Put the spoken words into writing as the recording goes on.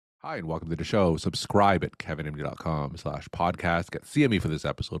Hi, and welcome to the show. Subscribe at kevinmd.com/podcast. Get CME for this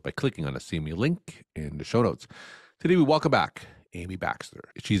episode by clicking on the CME link in the show notes. Today, we welcome back Amy Baxter.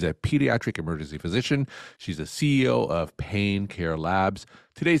 She's a pediatric emergency physician. She's the CEO of Pain Care Labs.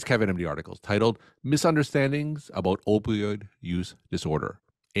 Today's KevinMD article is titled Misunderstandings about Opioid Use Disorder.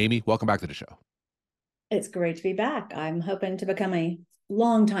 Amy, welcome back to the show. It's great to be back. I'm hoping to become a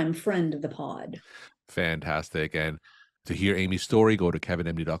longtime friend of the pod. Fantastic. And to hear Amy's story, go to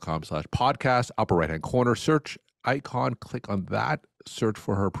kevinmd.com/podcast, upper right-hand corner, search icon, click on that, search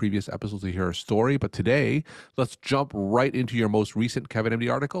for her previous episodes to hear her story. But today, let's jump right into your most recent KevinMD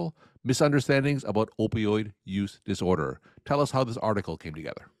article, Misunderstandings about Opioid Use Disorder. Tell us how this article came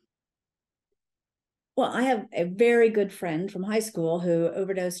together. Well, I have a very good friend from high school who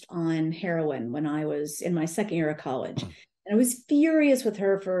overdosed on heroin when I was in my second year of college. And I was furious with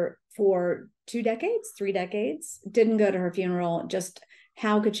her for 2 decades, 3 decades, didn't go to her funeral. Just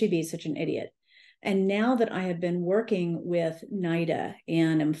how could she be such an idiot? And now that I have been working with NIDA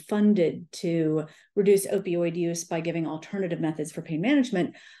and am funded to reduce opioid use by giving alternative methods for pain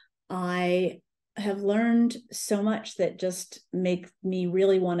management, I have learned so much that just make me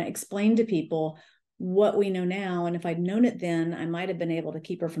really want to explain to people what we know now. And if I'd known it then, I might have been able to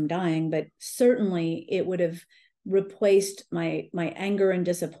keep her from dying, but certainly it would have replaced my anger and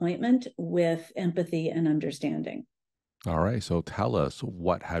disappointment with empathy and understanding. All right. So tell us,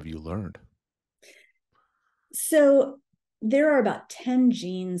 what have you learned? So there are about 10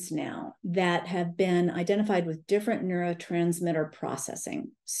 genes now that have been identified with different neurotransmitter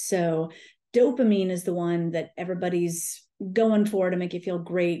processing. So dopamine is the one that everybody's going for to make you feel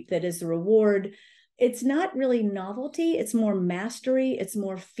great, that is the reward. It's not really novelty, it's more mastery, it's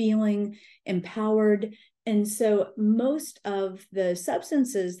more feeling empowered. And so most of the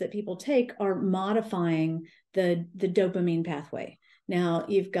substances that people take are modifying the dopamine pathway. Now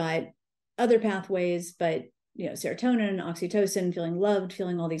you've got other pathways, but serotonin, oxytocin, feeling loved,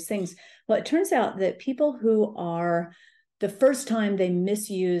 feeling all these things. Well, it turns out that people who are the first time they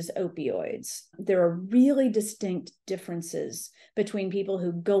misuse opioids, there are really distinct differences between people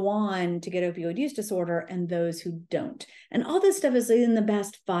who go on to get opioid use disorder and those who don't. And all this stuff is in the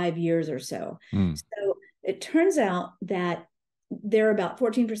past 5 years or so. So it turns out that there are about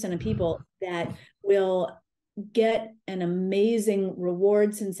 14% of people that will get an amazing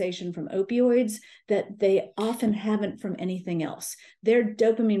reward sensation from opioids that they often haven't from anything else. Their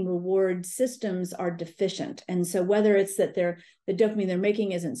dopamine reward systems are deficient. And so whether it's that the dopamine they're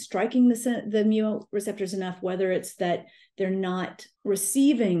making isn't striking the mu receptors enough, whether it's that they're not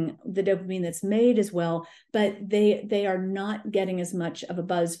receiving the dopamine that's made as well, but they are not getting as much of a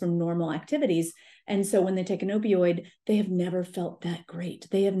buzz from normal activities. And so when they take an opioid, they have never felt that great.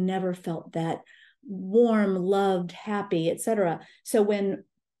 They have never felt that warm, loved, happy, etc. So when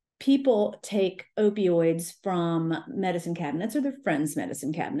people take opioids from medicine cabinets or their friends'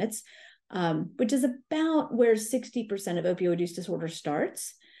 medicine cabinets, which is about where 60% of opioid use disorder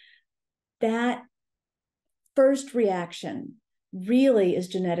starts, that first reaction really is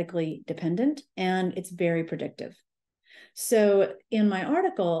genetically dependent and it's very predictive. So in my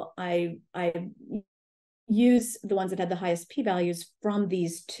article, I use the ones that had the highest p-values from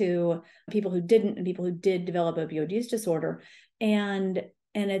these two, people who didn't and people who did develop opioid use disorder. And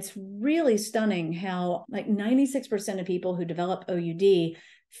it's really stunning how like 96% of people who develop OUD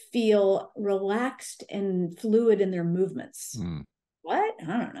feel relaxed and fluid in their movements. What?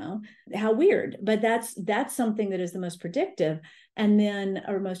 I don't know. How weird. But that's something that is the most predictive and then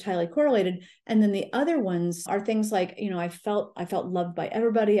or most highly correlated. And then the other ones are things like, I felt loved by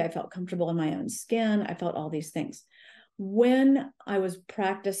everybody. I felt comfortable in my own skin. I felt all these things. When I was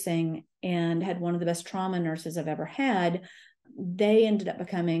practicing and had one of the best trauma nurses I've ever had, they ended up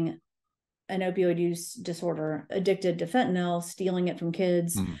becoming an opioid use disorder, addicted to fentanyl, stealing it from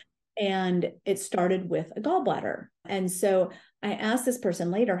kids. And it started with a gallbladder. And so I asked this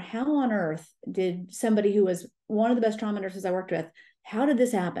person later, how on earth did somebody who was one of the best trauma nurses I worked with, how did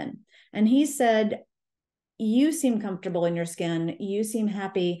this happen? And he said, you seem comfortable in your skin, you seem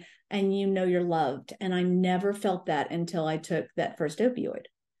happy, and you're loved. And I never felt that until I took that first opioid.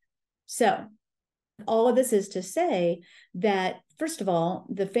 So all of this is to say that, first of all,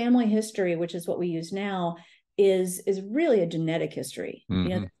 the family history, which is what we use now, is really a genetic history.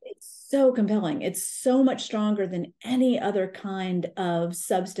 It's so compelling. It's so much stronger than any other kind of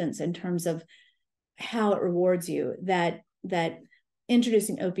substance in terms of how it rewards you, that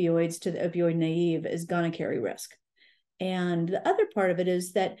introducing opioids to the opioid naive is going to carry risk. And the other part of it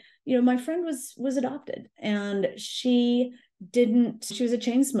is that, my friend was adopted and she was a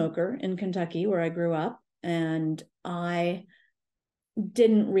chain smoker in Kentucky where I grew up. And I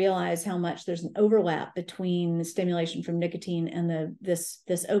didn't realize how much there's an overlap between stimulation from nicotine and this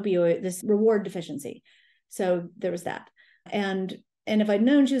opioid, this reward deficiency. So there was that. And if I'd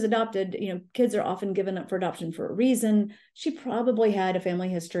known she was adopted, kids are often given up for adoption for a reason. She probably had a family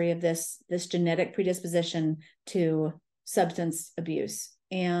history of this genetic predisposition to substance abuse.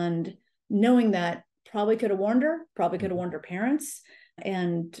 And knowing that, probably could have warned her, probably could have warned her parents.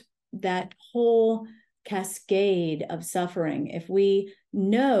 And that whole cascade of suffering, if we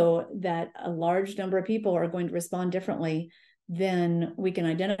know that a large number of people are going to respond differently, then we can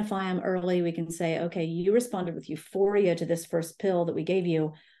identify them early. We can say, okay, you responded with euphoria to this first pill that we gave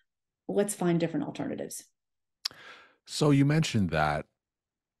you. Let's find different alternatives. So you mentioned that,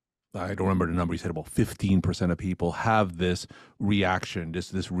 I don't remember the number, you said about 15% of people have this reaction,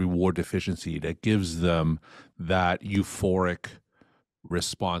 this reward deficiency that gives them that euphoric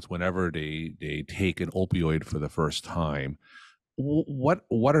response whenever they take an opioid for the first time.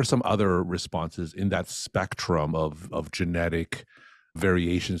 What are some other responses in that spectrum of genetic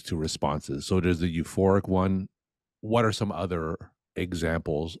variations to responses? So there's the euphoric one. What are some other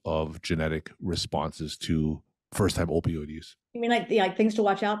examples of genetic responses to first time opioid use? You mean like things to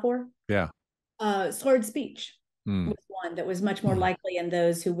watch out for? Yeah. Slurred speech Mm. was one that was much more likely in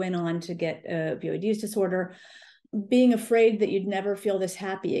those who went on to get opioid use disorder. Being afraid that you'd never feel this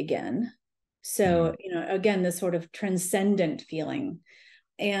happy again. So, again, this sort of transcendent feeling,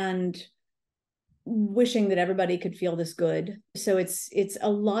 and wishing that everybody could feel this good. So it's a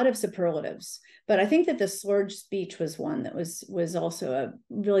lot of superlatives. But I think that the slurred speech was one that was also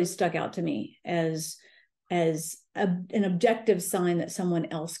really stuck out to me as an objective sign that someone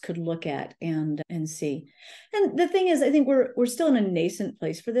else could look at and see. And the thing is, I think we're still in a nascent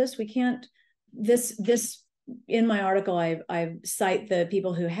place for this. We can't this in my article, I cite the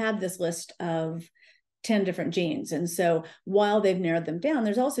people who have this list of 10 different genes. And so while they've narrowed them down,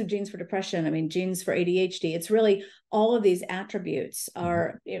 there's also genes for depression. I mean, genes for ADHD. It's really all of these attributes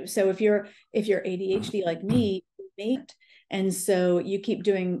are, so if you're ADHD like me, and so you keep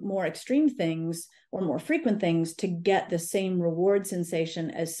doing more extreme things or more frequent things to get the same reward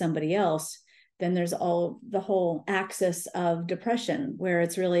sensation as somebody else, then there's the whole axis of depression, where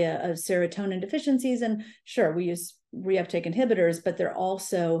it's really a serotonin deficiencies. And sure, we use reuptake inhibitors, but they're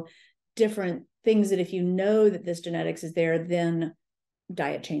also different things that if you know that this genetics is there, then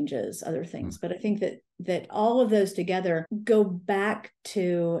diet changes, other things. But I think that all of those together go back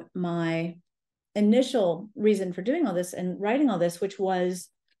to my initial reason for doing all this and writing all this, which was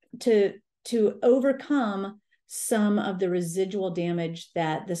to overcome some of the residual damage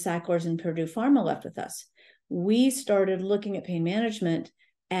that the Sacklers and Purdue Pharma left with us. We started looking at pain management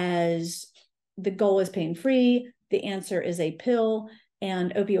as the goal is pain-free, the answer is a pill,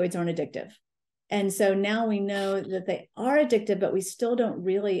 and opioids aren't addictive. And so now we know that they are addictive, but we still don't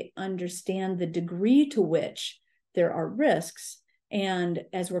really understand the degree to which there are risks. And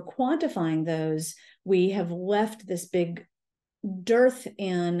as we're quantifying those, we have left this big dearth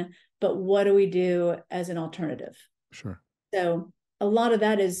in, but what do we do as an alternative? Sure. So a lot of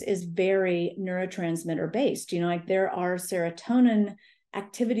that is very neurotransmitter based. Like there are serotonin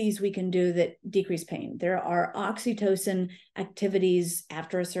activities we can do that decrease pain. There are oxytocin activities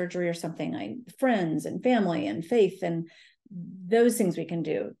after a surgery or something, like friends and family and faith, and those things we can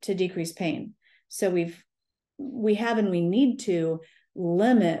do to decrease pain. So we have and we need to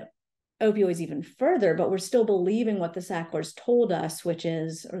limit opioids even further, but we're still believing what the Sacklers told us, which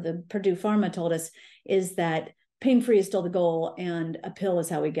is, or the Purdue Pharma told us, is that pain-free is still the goal and a pill is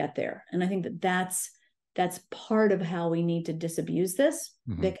how we get there. And I think that's part of how we need to disabuse this,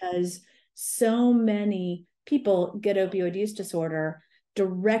 because so many people get opioid use disorder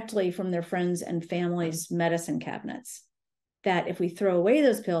directly from their friends and family's medicine cabinets, that if we throw away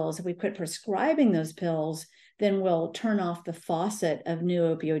those pills, if we quit prescribing those pills, then we'll turn off the faucet of new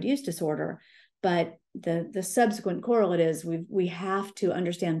opioid use disorder. But the subsequent correlate is we have to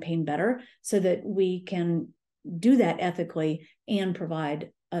understand pain better so that we can do that ethically and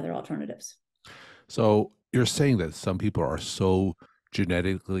provide other alternatives. So you're saying that some people are so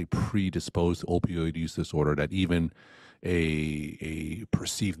genetically predisposed to opioid use disorder that even a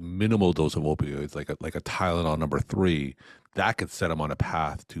perceived minimal dose of opioids, like a Tylenol number 3, that could set them on a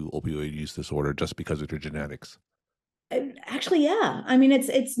path to opioid use disorder just because of their genetics. Actually, yeah. I mean,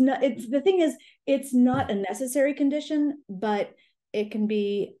 it's not. The thing is, it's not a necessary condition, but it can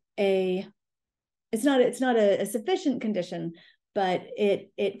be a. It's not a sufficient condition, but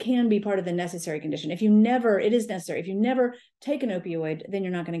it can be part of the necessary condition. It is necessary. If you never take an opioid, then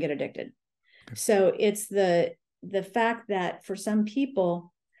you're not going to get addicted. Okay. So it's the fact that for some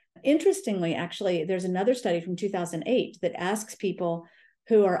people, Interestingly, actually, there's another study from 2008 that asks people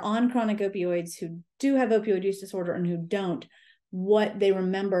who are on chronic opioids, who do have opioid use disorder and who don't, what they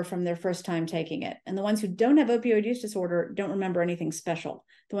remember from their first time taking it. And the ones who don't have opioid use disorder don't remember anything special.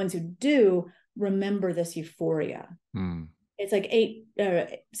 The ones who do remember this euphoria. It's like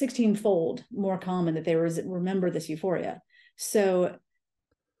 16-fold more common that they remember this euphoria. So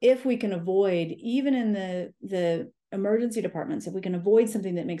if we can avoid, even in the emergency departments, if we can avoid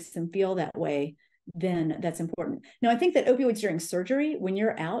something that makes them feel that way, then that's important. Now, I think that opioids during surgery, when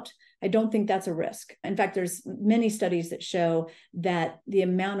you're out, I don't think that's a risk. In fact, there's many studies that show that the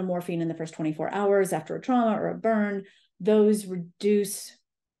amount of morphine in the first 24 hours after a trauma or a burn, those reduce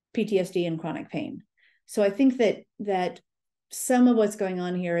PTSD and chronic pain. So I think that some of what's going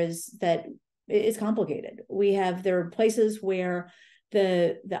on here is that it's complicated. There are places where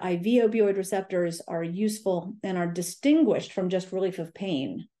the IV opioid receptors are useful and are distinguished from just relief of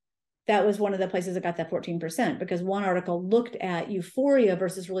pain. That was one of the places that got that 14%, because one article looked at euphoria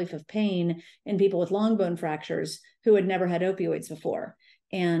versus relief of pain in people with long bone fractures who had never had opioids before.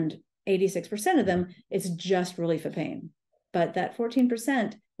 And 86% of them, it's just relief of pain. But that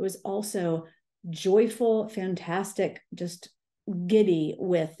 14%, it was also joyful, fantastic, just giddy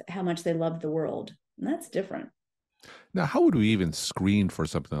with how much they loved the world. And that's different. Now, how would we even screen for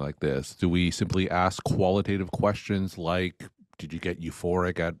something like this? Do we simply ask qualitative questions like, did you get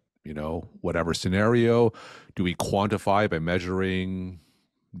euphoric at, whatever scenario? Do we quantify by measuring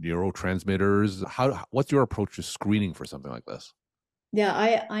neurotransmitters? What's your approach to screening for something like this? Yeah,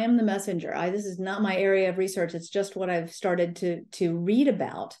 I am the messenger. This is not my area of research. It's just what I've started to read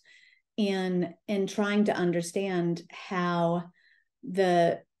about in trying to understand how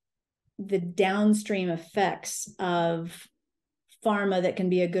the downstream effects of pharma that can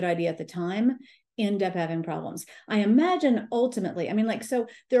be a good idea at the time end up having problems. I imagine ultimately, so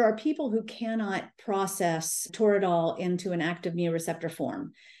there are people who cannot process toradol into an active mu receptor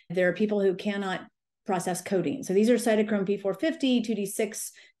form. There are people who cannot process codeine. So these are cytochrome P450, 2D6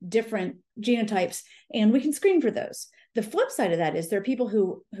 different genotypes, and we can screen for those. The flip side of that is there are people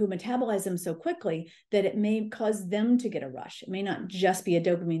who metabolize them so quickly that it may cause them to get a rush. It may not just be a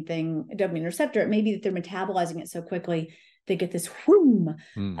dopamine receptor. It may be that they're metabolizing it so quickly they get this whoom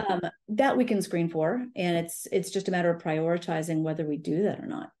that we can screen for, and it's just a matter of prioritizing whether we do that or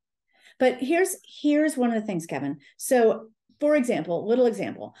not. But here's one of the things, Kevin. So, for example,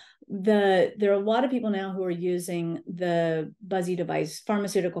 there are a lot of people now who are using the Buzzy device,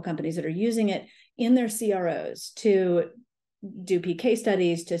 pharmaceutical companies that are using it in their CROs to do PK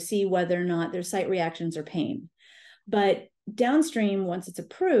studies to see whether or not there's site reactions or pain. But downstream, once it's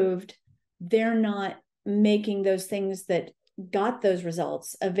approved, they're not making those things that got those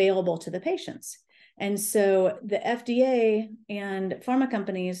results available to the patients. And so the FDA and pharma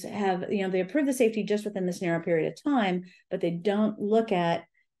companies have, they approve the safety just within this narrow period of time, but they don't look at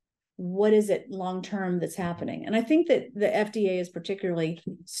what is it long-term that's happening. And I think that the FDA is particularly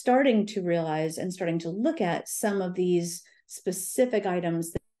starting to realize and starting to look at some of these specific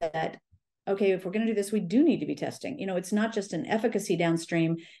items that okay, if we're going to do this, we do need to be testing. It's not just an efficacy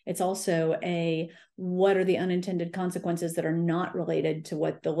downstream. It's also what are the unintended consequences that are not related to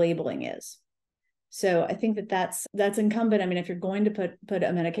what the labeling is. So I think that's incumbent. If you're going to put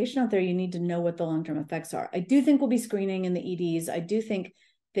a medication out there, you need to know what the long-term effects are. I do think we'll be screening in the EDs. I do think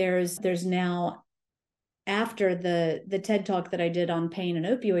there's now, after the TED talk that I did on pain and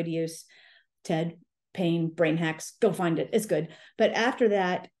opioid use, TED, pain, brain hacks, go find it. It's good. But after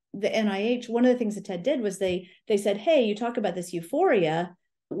that, the NIH, one of the things that TED did was they said, hey, you talk about this euphoria.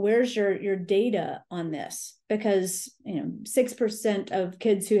 Where's your data on this? Because 6% of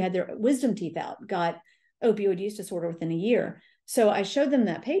kids who had their wisdom teeth out got opioid use disorder within a year. So I showed them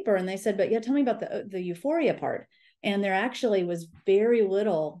that paper and they said, but yeah, tell me about the euphoria part. And there actually was very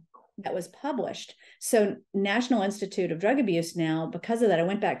little that was published. So National Institute of Drug Abuse now, because of that, I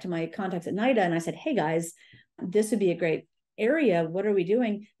went back to my contacts at NIDA and I said, hey guys, this would be a great area. What are we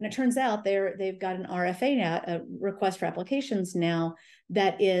doing? And it turns out they've got an RFA now, a request for applications now,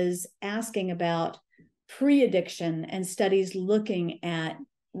 that is asking about pre-addiction and studies looking at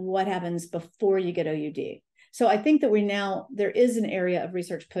what happens before you get OUD. So I think that there is an area of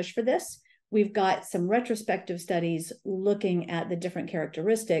research push for this. We've got some retrospective studies looking at the different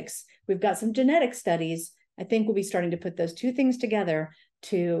characteristics. We've got some genetic studies. I think we'll be starting to put those two things together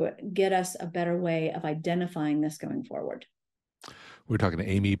to get us a better way of identifying this going forward. We're talking to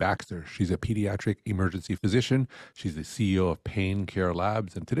Amy Baxter. She's a pediatric emergency physician. She's the CEO of Pain Care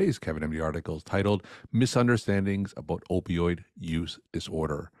Labs. And today's KevinMD article is titled Misunderstandings about Opioid Use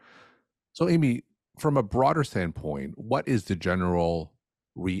Disorder. So, Amy, from a broader standpoint, what is the general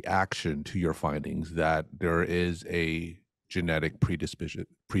reaction to your findings that there is a genetic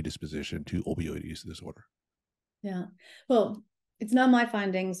predisposition to opioid use disorder? Yeah. Well, it's not my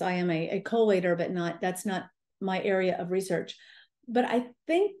findings. I am a collator, but that's not my area of research. But I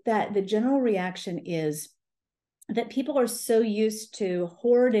think that the general reaction is that people are so used to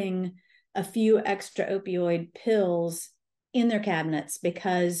hoarding a few extra opioid pills in their cabinets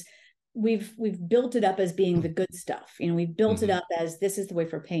because we've built it up as being the good stuff. We've built it up as this is the way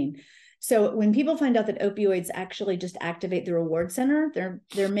for pain. So when people find out that opioids actually just activate the reward center,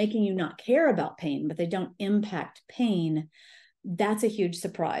 they're making you not care about pain, but they don't impact pain. That's a huge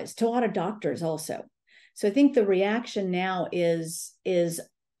surprise to a lot of doctors also. So I think the reaction now is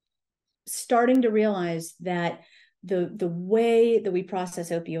starting to realize that the way that we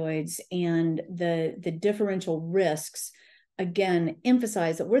process opioids and the differential risks, again,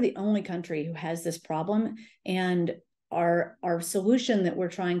 emphasize that we're the only country who has this problem. And our solution that we're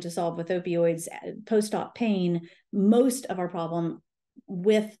trying to solve with opioids, post-op pain, most of our problem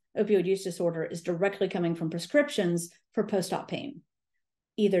with opioid use disorder is directly coming from prescriptions for post-op pain,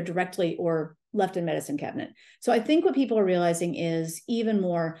 either directly or left in medicine cabinet. So I think what people are realizing is even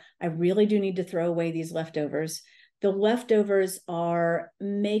more, I really do need to throw away these leftovers. The leftovers are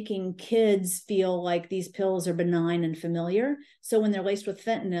making kids feel like these pills are benign and familiar. So when they're laced with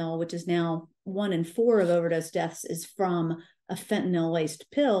fentanyl, which is now 1 in 4 of overdose deaths is from a fentanyl-laced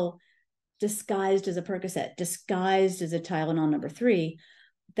pill, disguised as a Percocet, disguised as a Tylenol number 3,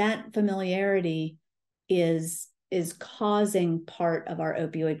 that familiarity is causing part of our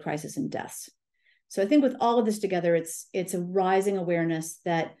opioid crisis and deaths. So I think with all of this together, it's a rising awareness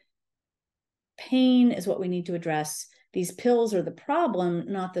that pain is what we need to address. These pills are the problem,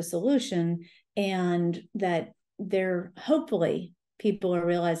 not the solution. And that hopefully people are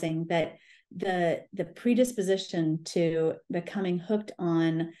realizing that the predisposition to becoming hooked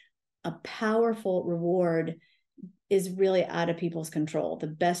on a powerful reward is really out of people's control. The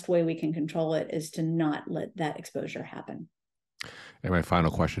best way we can control it is to not let that exposure happen. And my final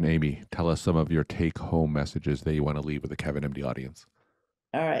question, Amy, tell us some of your take-home messages that you want to leave with the KevinMD audience.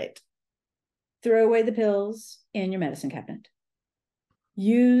 All right. Throw away the pills in your medicine cabinet.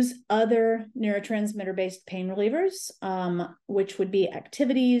 Use other neurotransmitter-based pain relievers, which would be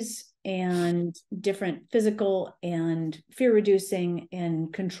activities and different physical and fear-reducing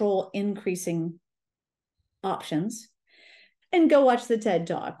and control-increasing options. And go watch the TED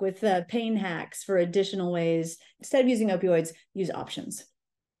Talk with pain hacks for additional ways. Instead of using opioids, use options.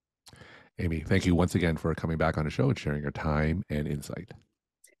 Amy, thank you once again for coming back on the show and sharing your time and insight.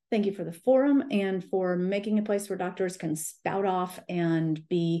 Thank you for the forum and for making a place where doctors can spout off and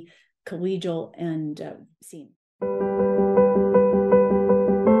be collegial and seen.